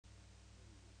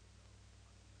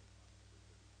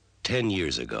10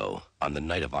 years ago, on the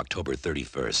night of October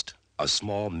 31st, a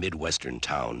small Midwestern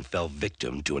town fell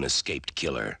victim to an escaped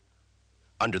killer.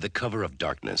 Under the cover of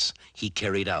darkness, he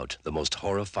carried out the most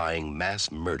horrifying mass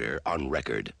murder on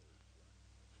record.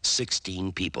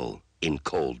 16 people in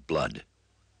cold blood.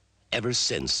 Ever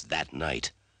since that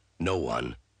night, no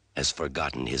one has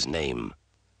forgotten his name.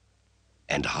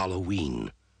 And Halloween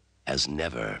has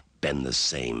never been the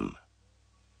same.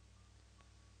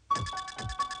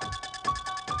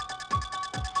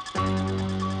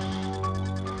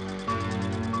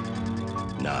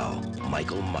 Now,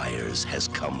 Michael Myers has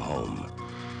come home.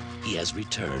 He has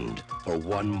returned for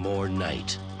one more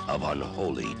night of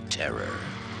unholy terror.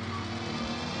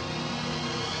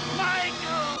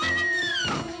 Michael!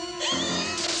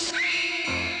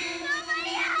 Somebody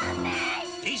help me!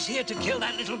 He's here to kill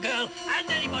that little girl and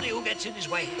anybody who gets in his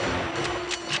way.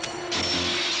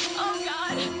 Oh,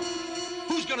 God.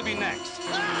 Who's gonna be next?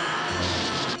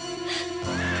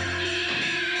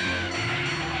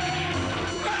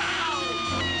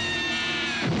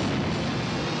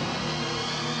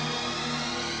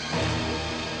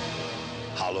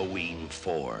 Halloween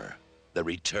 4, The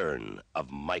Return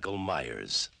of Michael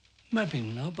Myers. Maybe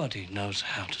nobody knows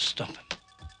how to stop him.